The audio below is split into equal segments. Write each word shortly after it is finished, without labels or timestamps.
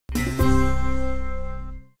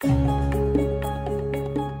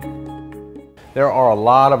There are a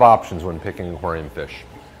lot of options when picking aquarium fish.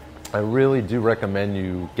 I really do recommend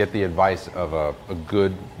you get the advice of a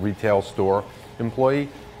good retail store employee.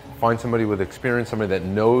 Find somebody with experience, somebody that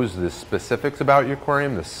knows the specifics about your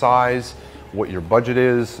aquarium, the size, what your budget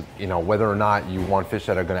is, whether or not you want fish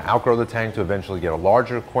that are going to outgrow the tank to eventually get a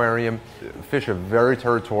larger aquarium. Fish are very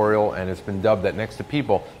territorial, and it's been dubbed that next to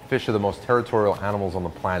people, fish are the most territorial animals on the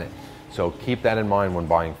planet. So keep that in mind when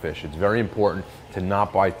buying fish. It's very important to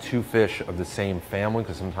not buy two fish of the same family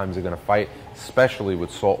because sometimes they're going to fight, especially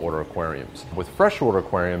with saltwater aquariums. With freshwater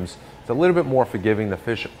aquariums, it's a little bit more forgiving. The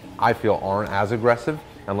fish, I feel, aren't as aggressive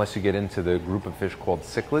unless you get into the group of fish called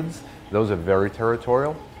cichlids. Those are very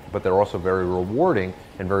territorial, but they're also very rewarding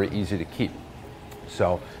and very easy to keep.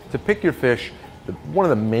 So to pick your fish, one of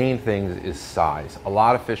the main things is size. A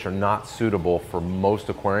lot of fish are not suitable for most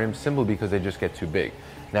aquariums simply because they just get too big.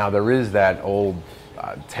 Now there is that old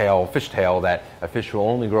fish tale that a fish will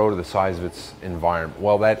only grow to the size of its environment.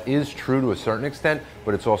 Well, that is true to a certain extent,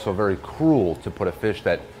 but it's also very cruel to put a fish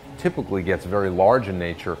that typically gets very large in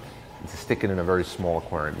nature to stick it in a very small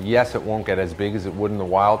aquarium. Yes, it won't get as big as it would in the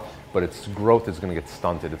wild, but its growth is going to get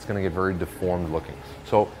stunted. It's going to get very deformed looking.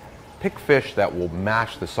 So pick fish that will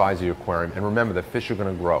match the size of your aquarium, and remember that fish are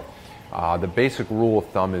going to grow. The basic rule of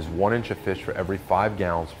thumb is 1 inch of fish for every 5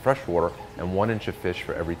 gallons of freshwater and 1 inch of fish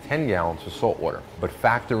for every 10 gallons of saltwater. But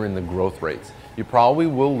factor in the growth rates. You probably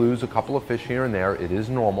will lose a couple of fish here and there. It is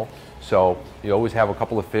normal. So you always have a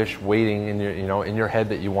couple of fish waiting in your, in your head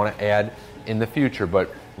that you want to add in the future, but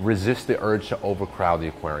resist the urge to overcrowd the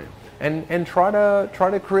aquarium. And try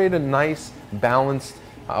to create a nice balanced,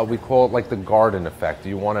 we call it like the garden effect.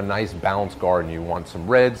 You want a nice balanced garden. You want some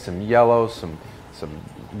reds, some yellows, some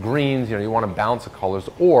greens. You want to balance the colors,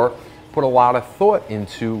 or put a lot of thought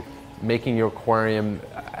into making your aquarium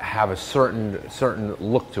have a certain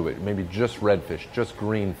look to it. Maybe just redfish, just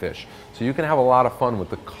green fish. So you can have a lot of fun with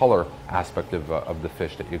the color aspect of the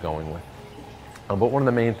fish that you're going with. But one of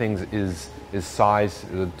the main things is size.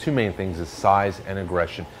 The two main things is size and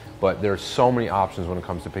aggression. But there are so many options when it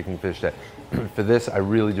comes to picking fish that for this, I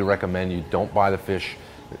really do recommend you don't buy the fish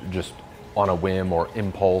just on a whim or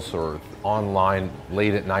impulse or online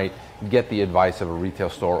late at night. Get the advice of a retail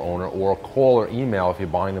store owner, or call or email if you're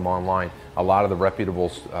buying them online. A lot of the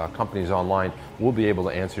reputable companies online will be able to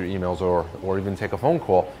answer your emails or even take a phone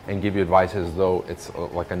call and give you advice as though it's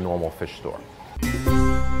like a normal fish store.